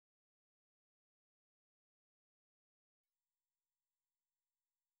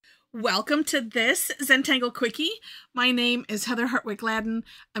Welcome to this Zentangle Quickie. My name is Heather Hartwick Gladden.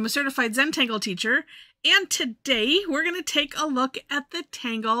 I'm a Certified Zentangle Teacher, and today we're going to take a look at the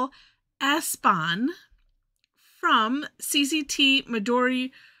Tangle S-Bahn from CZT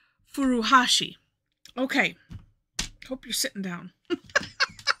Midori Furuhashi. Okay, hope you're sitting down.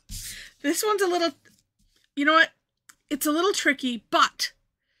 This one's a little, you know what? It's a little tricky, but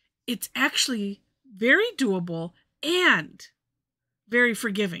it's actually very doable and very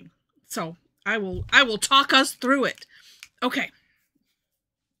forgiving. So I will talk us through it. Okay.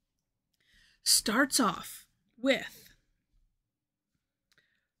 Starts off with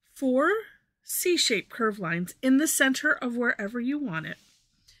 4 C-shaped curve lines in the center of wherever you want it.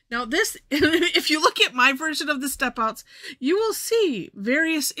 Now this, if you look at my version of the step outs, you will see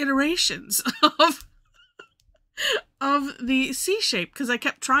various iterations of the C shape because I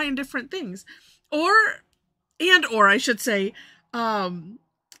kept trying different things. Or I should say,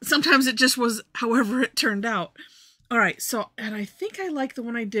 sometimes it just was however it turned out. All right, so, and I think I like the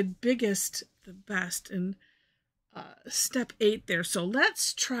one I did biggest the best in step 8 there. So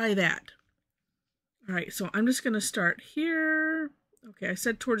let's try that. All right, so I'm just going to start here. Okay, I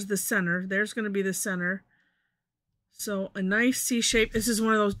said towards the center. There's going to be the center. So a nice C shape. This is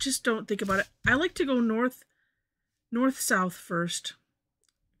one of those, just don't think about it. I like to go north-south first.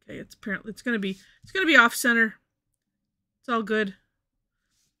 Okay, it's going to be off center. It's all good.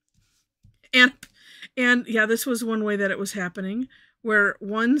 And yeah, this was one way that it was happening, where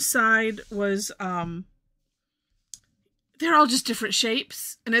one side was they're all just different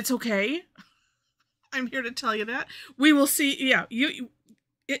shapes, and it's okay. I'm here to tell you that. We will see. Yeah,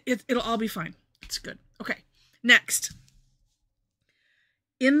 it'll all be fine. It's good. Okay. Next.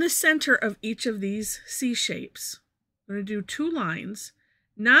 In the center of each of these C shapes, I'm going to do 2 lines.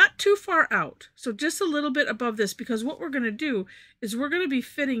 Not too far out, so just a little bit above this, because what we're going to do is we're going to be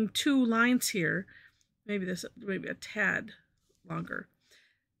fitting 2 lines here, maybe a tad longer.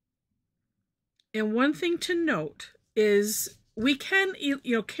 And one thing to note is we can,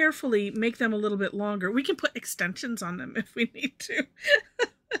 carefully make them a little bit longer. We can put extensions on them if we need to.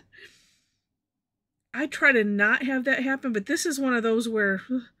 I try to not have that happen, but this is one of those where,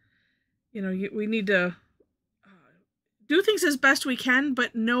 we need to do things as best we can,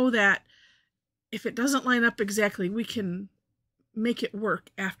 but know that if it doesn't line up exactly, we can make it work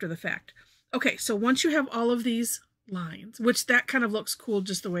after the fact. Okay, so once you have all of these lines, which that kind of looks cool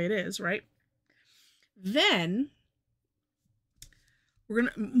just the way it is, right? Then we're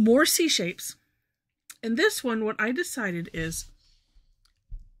going to more C shapes. And this one, what I decided is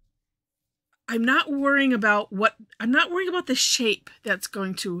I'm not worrying about the shape that's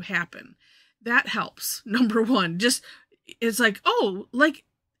going to happen. That helps. Number one, it's like, oh, like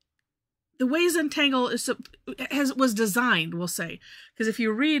the way Zentangle was designed, we'll say. Because if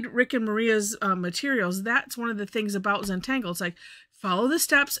you read Rick and Maria's materials, that's one of the things about Zentangle. It's like, follow the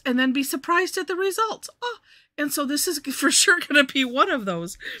steps and then be surprised at the results. Oh, and so this is for sure going to be one of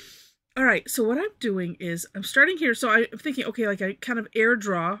those. All right, so what I'm doing is I'm starting here. So I'm thinking, okay, like I kind of air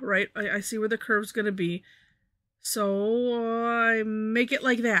draw, right? I see where the curve's going to be. So I make it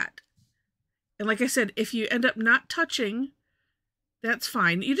like that. And like I said, if you end up not touching, that's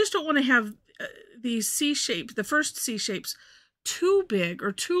fine. You just don't want to have these C shapes, the first C shapes, too big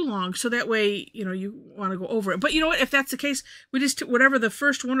or too long. So that way, you want to go over it. But you know what? If that's the case, we just, whatever the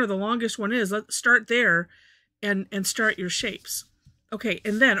first one or the longest one is, let's start there and start your shapes. Okay,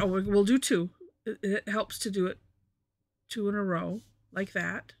 and then, we'll do 2. It helps to do it 2 in a row, like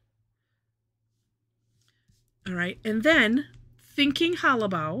that. All right, and then, thinking hollow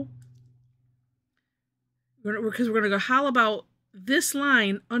bow, because we're going to go hollow bow this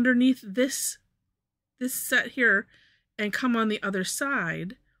line underneath this set here and come on the other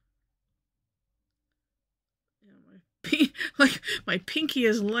side. Like my pinky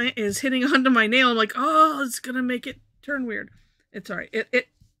is hitting onto my nail. I'm like, oh, it's going to make it turn weird. It's all right.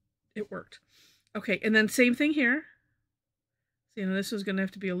 It worked. Okay, and then same thing here. So, this was going to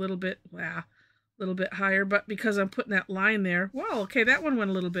have to be a little bit higher, but because I'm putting that line there, well, okay, that one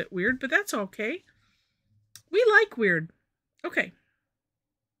went a little bit weird, but that's okay. We like weird. Okay.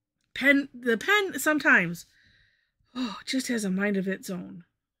 The pen sometimes, just has a mind of its own.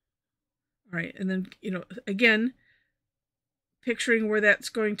 All right, and then, again, picturing where that's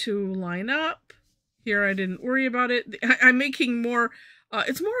going to line up. Here I didn't worry about it. I'm making more,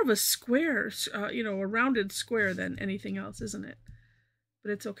 it's more of a square, a rounded square than anything else, isn't it?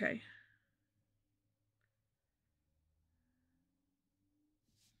 But it's okay.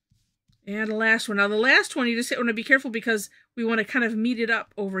 And the last one. Now the last one, you just want to be careful because we want to kind of meet it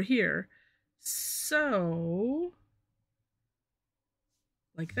up over here. So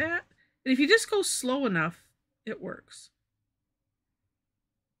like that. And if you just go slow enough, it works.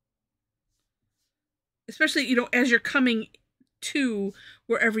 Especially, you know, as you're coming to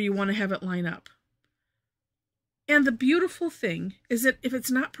wherever you want to have it line up. And the beautiful thing is that if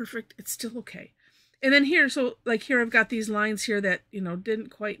it's not perfect, it's still okay. And then here, so like here, I've got these lines here that, you know, didn't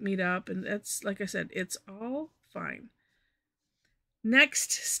quite meet up. And that's, like I said, it's all fine.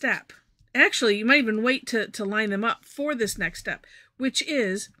 Next step. Actually, you might even wait to line them up for this next step, which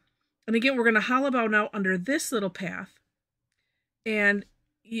is, and again, we're going to hollow bow now under this little path. And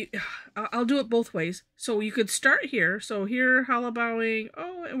I'll do it both ways. So you could start here. So here, hollow bowing.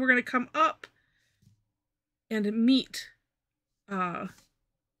 Oh, and we're going to come up and meet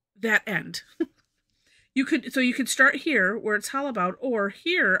that end. you could start here where it's hollow bowed, or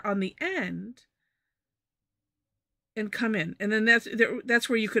here on the end and come in. And then that's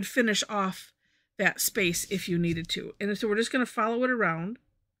where you could finish off that space if you needed to. And so we're just going to follow it around.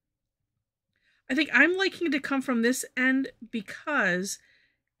 I think I'm liking to come from this end because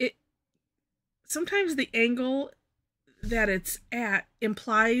sometimes the angle that it's at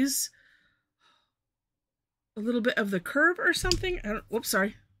implies a little bit of the curve or something. Whoops,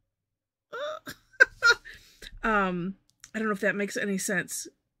 sorry. I don't know if that makes any sense.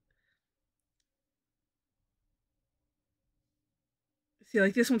 See,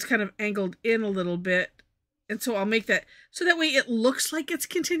 like this one's kind of angled in a little bit. And so I'll make that, so that way it looks like it's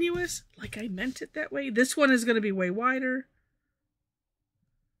continuous, like I meant it that way. This one is going to be way wider.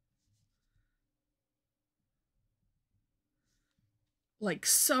 Like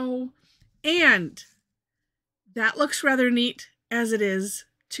so. And that looks rather neat as it is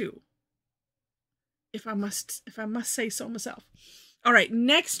too. If I must say so myself. All right,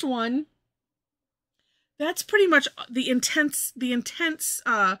 next one. That's pretty much the intense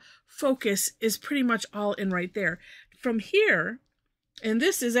focus is pretty much all in right there. From here, and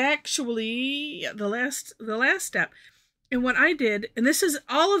this is actually the last step. And what I did, and this is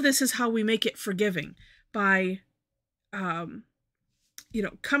all of this is how we make it forgiving by you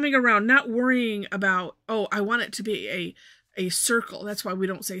know, coming around, not worrying about, oh, I want it to be a circle. That's why we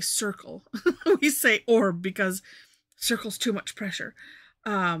don't say circle. We say orb because circle's too much pressure.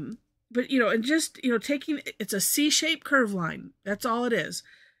 But, you know, and just, you know, it's a C-shaped curve line. That's all it is,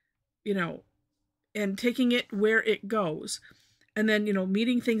 you know, and taking it where it goes. And then, you know,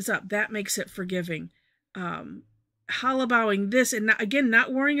 meeting things up, that makes it forgiving. Hollow bowing this, and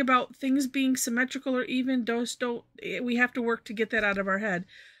not worrying about things being symmetrical or even. We have to work to get that out of our head.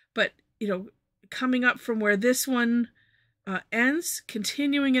 But, you know, coming up from where this one ends,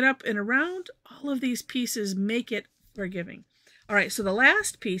 continuing it up and around, all of these pieces make it forgiving. All right, so the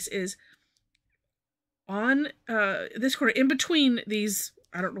last piece is on this corner, in between these,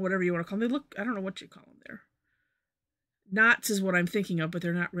 I don't know, whatever you want to call them. I don't know what you call them there. Knots is what I'm thinking of, but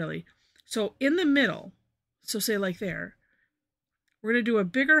they're not really. So in the middle, so say like there, we're going to do a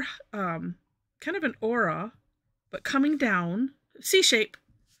bigger, kind of an aura, but coming down, C-shape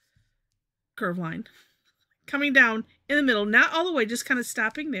curve line, coming down in the middle, not all the way, just kind of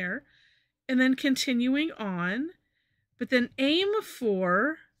stopping there, and then continuing on, but then aim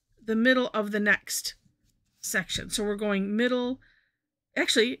for the middle of the next section. So we're going middle,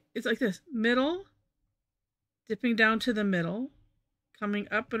 actually, it's like this, middle, dipping down to the middle, coming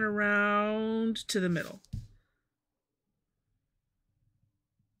up and around to the middle.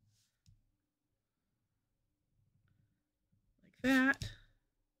 That.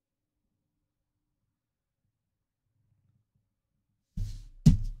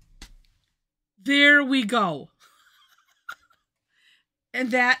 There we go. And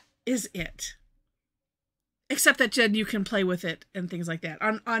that is it. Except that, Jen, you can play with it and things like that.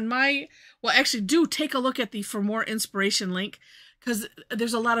 On my, well, actually do take a look at the For More Inspiration link, because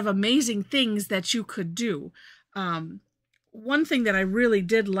there's a lot of amazing things that you could do. One thing that I really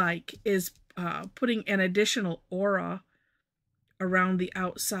did like is putting an additional aura around the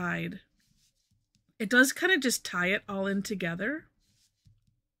outside. It does kind of just tie it all in together.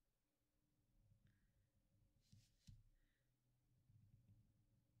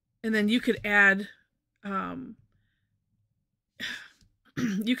 And then you could add,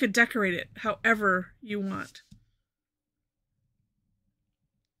 you could decorate it however you want.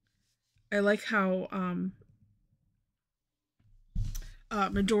 I like how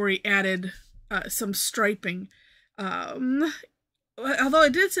Midori added some striping. Although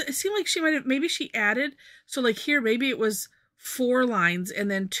it seemed like maybe she added, so like here, maybe it was 4 lines and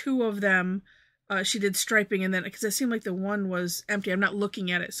then 2 of them she did striping, and then, because it seemed like the one was empty. I'm not looking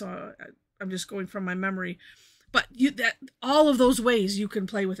at it, so I'm just going from my memory. But all of those ways you can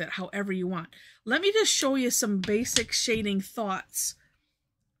play with it however you want. Let me just show you some basic shading thoughts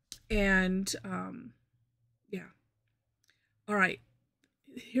And yeah. All right.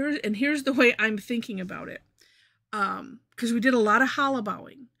 Here's the way I'm thinking about it. Because we did a lot of hollow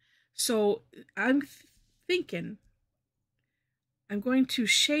bowing. So I'm thinking I'm going to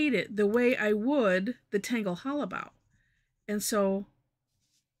shade it the way I would the Tangle hollow bow. And so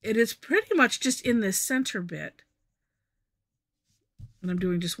it is pretty much just in this center bit. And I'm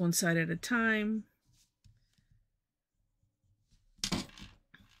doing just one side at a time.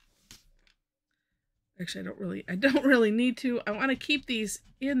 Actually, I don't really need to. I want to keep these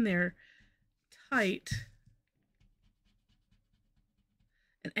in there tight.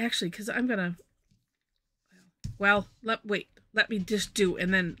 And actually, because I'm gonna, well, let me just do,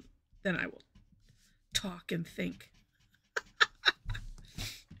 and then I will talk and think.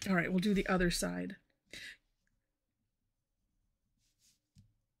 All right, we'll do the other side.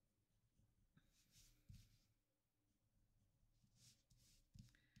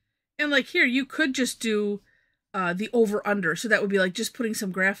 And like here, you could just do the over under. So that would be like just putting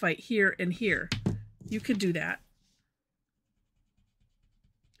some graphite here and here. You could do that.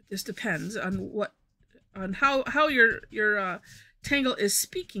 It just depends on how your tangle is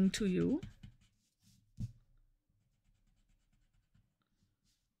speaking to you.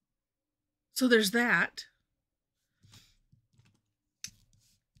 So there's that.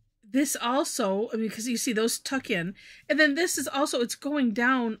 This also, I mean, because you see those tuck in, and then this is also, it's going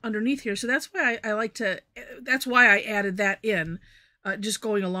down underneath here. So that's why I like to, that's why I added that in, just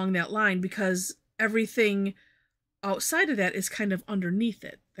going along that line, because everything outside of that is kind of underneath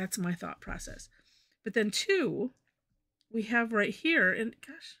it. That's my thought process. But then two, we have right here, and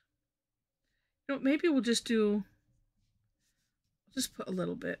gosh, you know, maybe we'll just do, just put a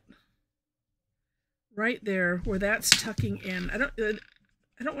little bit right there where that's tucking in. I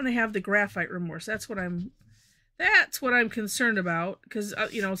don't want to have the graphite remorse. That's what I'm concerned about, because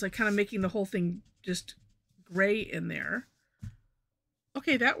you know, it's like kind of making the whole thing just gray in there.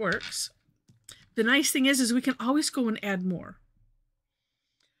 Okay, that works. The nice thing is we can always go and add more.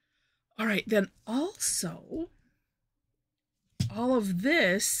 All right, then also all of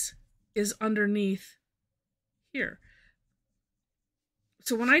this is underneath here.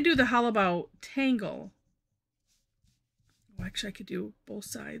 So when I do the hollow bow tangle, actually I could do both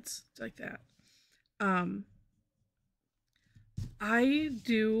sides like that.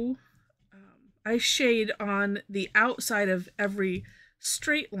 I shade on the outside of every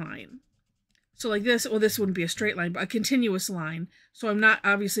straight line. So like this, well, this wouldn't be a straight line, but a continuous line. So I'm not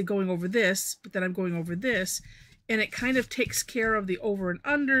obviously going over this, but then I'm going over this, and it kind of takes care of the over and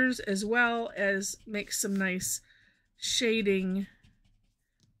unders, as well as makes some nice shading,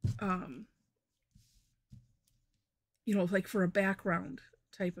 you know, like for a background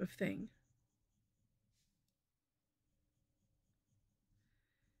type of thing.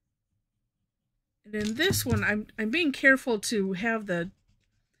 And in this one, I'm being careful to have the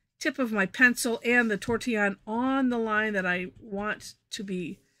tip of my pencil and the Tortillion on the line that I want to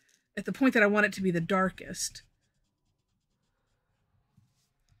be, at the point that I want it to be the darkest.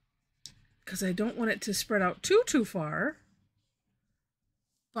 Because I don't want it to spread out too far.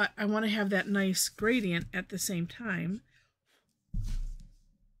 But I want to have that nice gradient at the same time.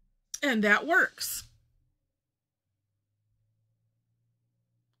 And that works.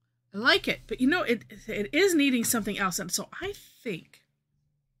 I like it. But you know, it is needing something else. And so I think,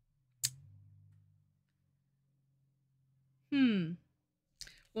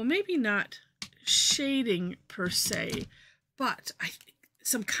 well, maybe not shading per se, but I think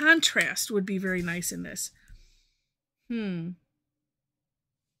some contrast would be very nice in this. I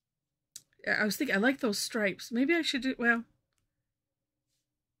was thinking, I like those stripes. Maybe I should do, well,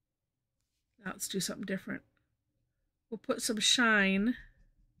 now let's do something different. We'll put some shine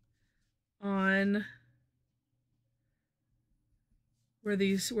on where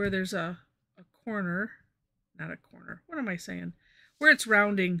there's a corner, not a corner. What am I saying? Where it's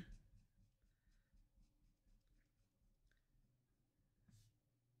rounding.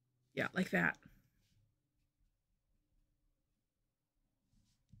 Yeah, like that.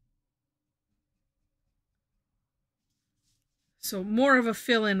 So more of a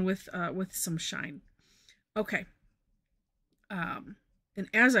fill-in with some shine. Okay. And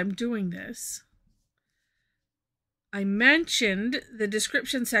as I'm doing this, I mentioned the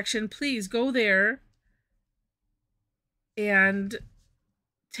description section. Please go there and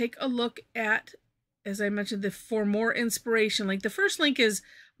take a look at, as I mentioned, for more inspiration. Like the first link is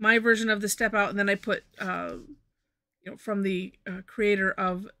my version of the step out, and then I put, you know, from the creator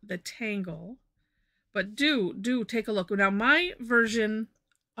of the Tangle. But do take a look. Now my version,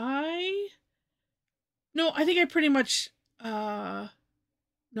 I think I pretty much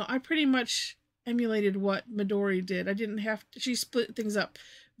No, I pretty much emulated what Midori did. I didn't have to, she split things up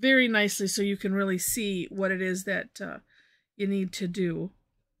very nicely so you can really see what it is that you need to do.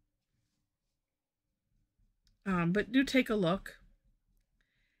 But do take a look.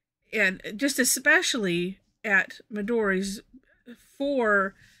 And just especially at Midori's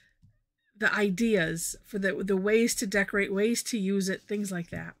for the ideas, for the ways to decorate, ways to use it, things like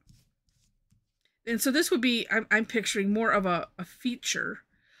that. And so this would be, I'm picturing more of a feature.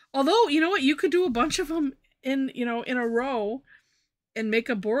 Although, you know what, you could do a bunch of them in, you know, in a row and make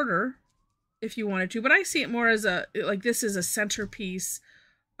a border if you wanted to. But I see it more as a, like this is a centerpiece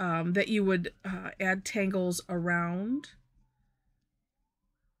that you would add tangles around.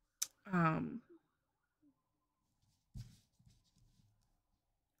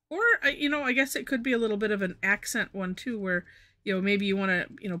 Or, you know, I guess it could be a little bit of an accent one too, where, you know, maybe you want to,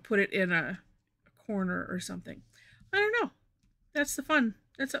 you know, put it in a corner or something. I don't know. That's the fun.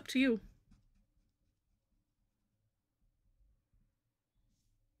 That's up to you.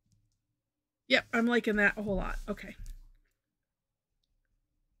 Yep, I'm liking that a whole lot. Okay.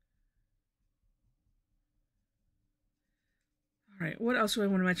 All right, what else do I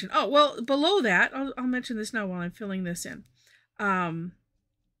want to mention? Oh, well, below that, I'll mention this now while I'm filling this in.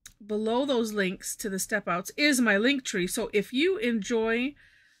 Below those links to the step outs is my link tree. So if you enjoy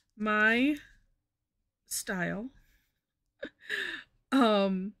my style,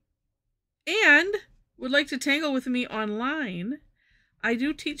 and would like to tangle with me online, I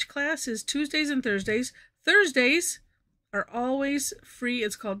do teach classes Tuesdays and Thursdays. Thursdays are always free.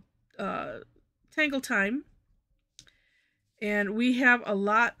 It's called Tangle Time. And we have a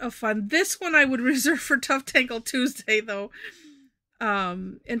lot of fun. This one I would reserve for Tough Tangle Tuesday, though.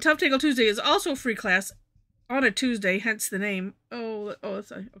 And Tough Tangle Tuesday is also a free class on a Tuesday, hence the name. Oh,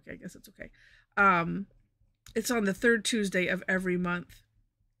 it's okay. I guess it's okay. It's on the third Tuesday of every month,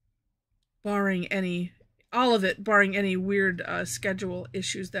 barring any, all of it, barring any weird schedule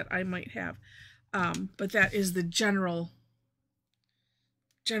issues that I might have. But that is the general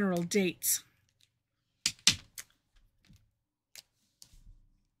dates.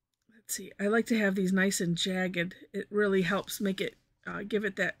 Let's see. I like to have these nice and jagged. It really helps make it give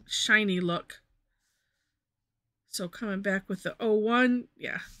it that shiny look. So coming back with the 01,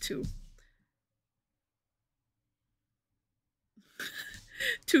 yeah, 2.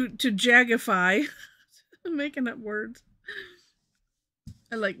 to jaggify. I'm making up words.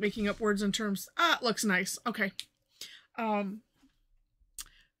 I like making up words and terms. Ah, it looks nice. Okay.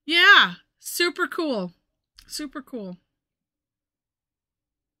 Yeah, super cool. Super cool.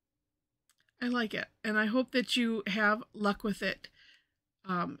 I like it, and I hope that you have luck with it.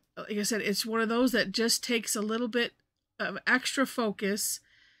 Like I said, it's one of those that just takes a little bit of extra focus,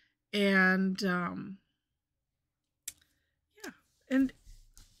 and yeah, and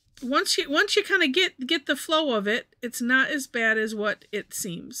once you kind of get the flow of it, it's not as bad as what it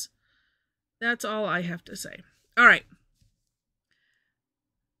seems. That's all I have to say. All right.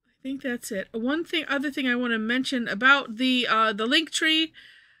 I think that's it. Other thing I want to mention about the link tree,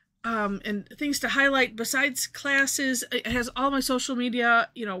 and things to highlight besides classes. It has all my social media,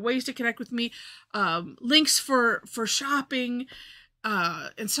 you know, ways to connect with me, links for shopping,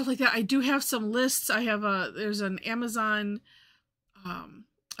 and stuff like that. I do have some lists. I have there's an Amazon,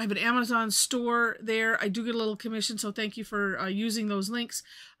 I have an Amazon store there. I do get a little commission, so thank you for using those links.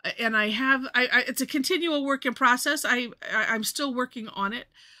 And it's a continual work in process. I'm still working on it,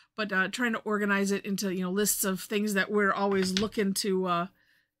 but trying to organize it into, you know, lists of things that we're always looking to,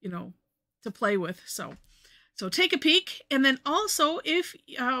 you know, to play with. So take a peek. And then also, if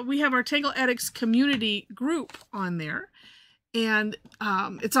we have our Tangle Addicts community group on there, and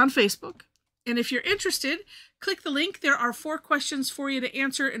it's on Facebook. And if you're interested, click the link. There are 4 questions for you to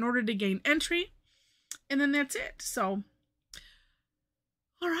answer in order to gain entry. And then that's it. So,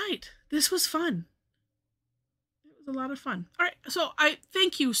 all right. This was fun. It was a lot of fun. All right. So I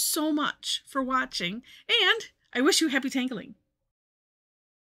thank you so much for watching, and I wish you happy tangling.